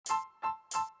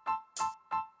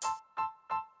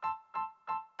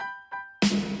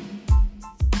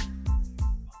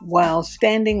While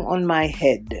Standing on My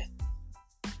Head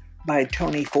by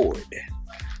Tony Ford.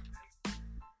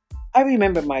 I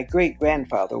remember my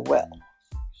great-grandfather well.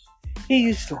 He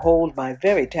used to hold my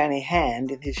very tiny hand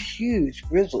in his huge,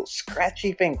 grizzled,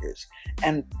 scratchy fingers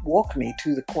and walk me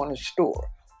to the corner store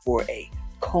for a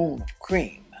cone of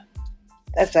cream.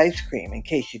 That's ice cream, in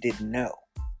case you didn't know.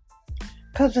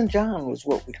 Cousin John was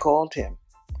what we called him.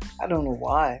 I don't know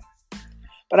why,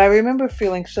 but I remember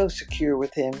feeling so secure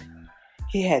with him.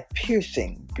 He had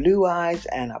piercing blue eyes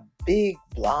and a big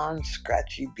blonde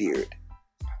scratchy beard.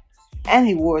 And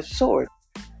he wore a sword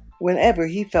whenever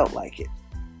he felt like it.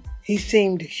 He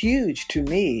seemed huge to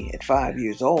me at 5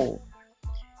 years old.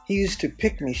 He used to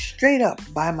pick me straight up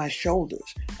by my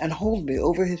shoulders and hold me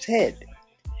over his head.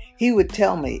 He would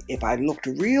tell me if I looked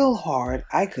real hard,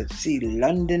 I could see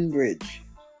London Bridge.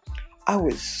 I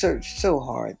would search so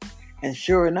hard, and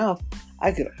sure enough,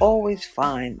 I could always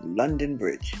find London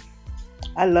Bridge.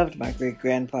 I loved my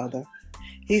great-grandfather.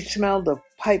 He smelled of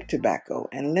pipe tobacco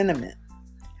and liniment.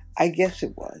 I guess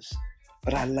it was,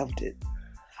 but I loved it.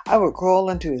 I would crawl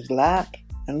into his lap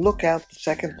and look out the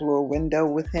second-floor window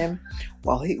with him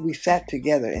while we sat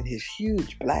together in his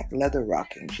huge black leather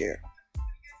rocking chair.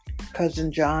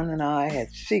 Cousin John and I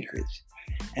had secrets,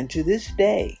 and to this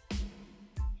day,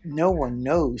 no one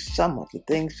knows some of the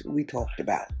things we talked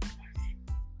about.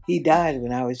 He died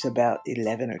when I was about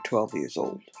 11 or 12 years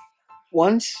old.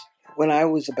 Once, when I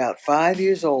was about 5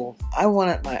 years old, I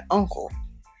wanted my uncle.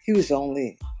 He was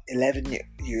only 11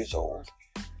 years old.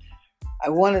 I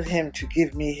wanted him to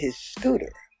give me his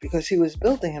scooter because he was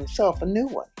building himself a new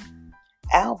one.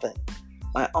 Alvin,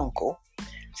 my uncle,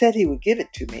 said he would give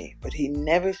it to me, but he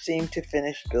never seemed to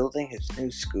finish building his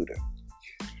new scooter.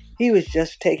 He was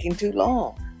just taking too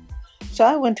long. So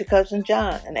I went to Cousin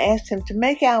John and asked him to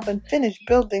make Alvin finish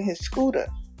building his scooter.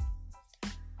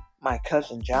 My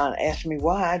cousin John asked me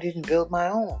why I didn't build my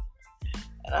own.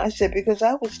 And I said because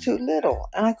I was too little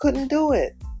and I couldn't do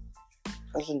it.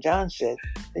 Cousin John said,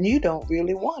 then you don't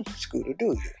really want a scooter,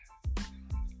 do you?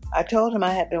 I told him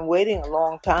I had been waiting a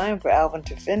long time for Alvin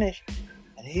to finish,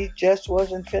 and he just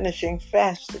wasn't finishing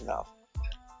fast enough.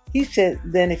 He said,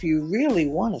 then if you really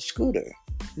want a scooter,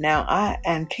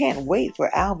 and can't wait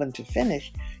for Alvin to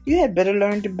finish, you had better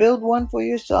learn to build one for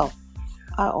yourself.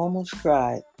 I almost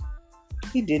cried.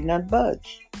 He did not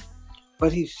budge.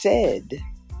 But he said,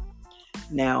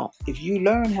 now, if you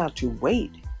learn how to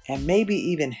wait and maybe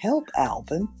even help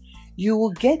Alvin, you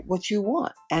will get what you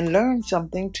want and learn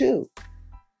something too.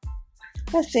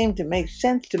 That seemed to make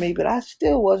sense to me, but I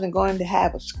still wasn't going to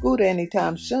have a scooter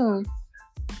anytime soon.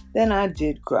 Then I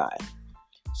did cry.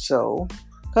 So,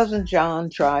 Cousin John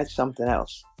tried something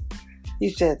else. He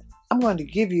said, I'm going to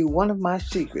give you one of my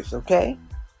secrets, okay?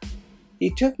 He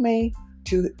took me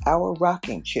to our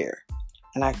rocking chair,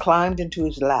 and I climbed into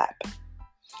his lap.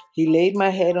 He laid my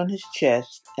head on his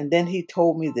chest, and then he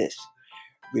told me this.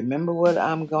 Remember what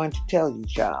I'm going to tell you,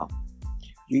 child.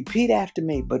 Repeat after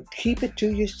me, but keep it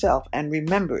to yourself and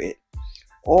remember it.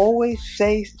 Always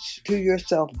say to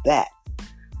yourself that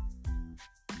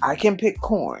I can pick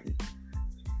corn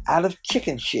out of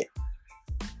chicken shit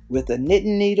with a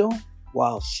knitting needle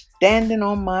while standing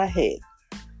on my head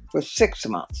for 6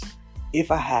 months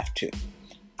if I have to.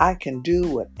 I can do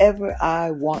whatever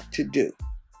I want to do.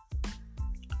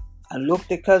 I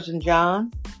looked at Cousin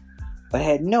John, but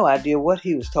had no idea what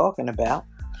he was talking about.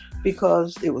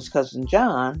 Because it was Cousin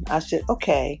John, I said,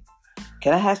 okay,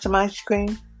 can I have some ice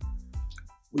cream?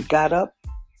 We got up,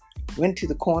 went to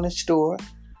the corner store,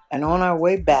 and on our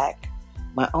way back,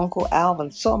 my Uncle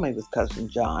Alvin saw me with Cousin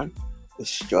John with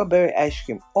strawberry ice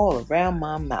cream all around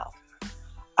my mouth.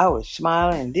 I was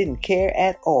smiling and didn't care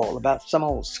at all about some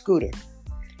old scooter.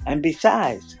 And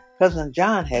besides, Cousin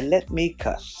John had let me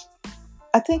cuss.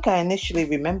 I think I initially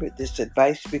remembered this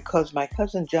advice because my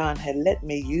Cousin John had let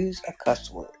me use a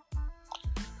cuss word.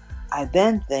 I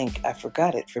then think I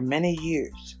forgot it for many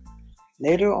years.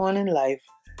 Later on in life,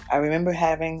 I remember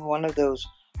having one of those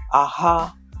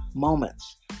aha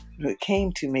moments when it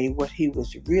came to me what he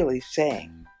was really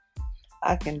saying.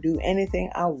 I can do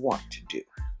anything I want to do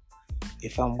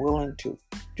if I'm willing to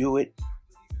do it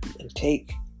and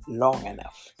take long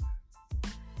enough.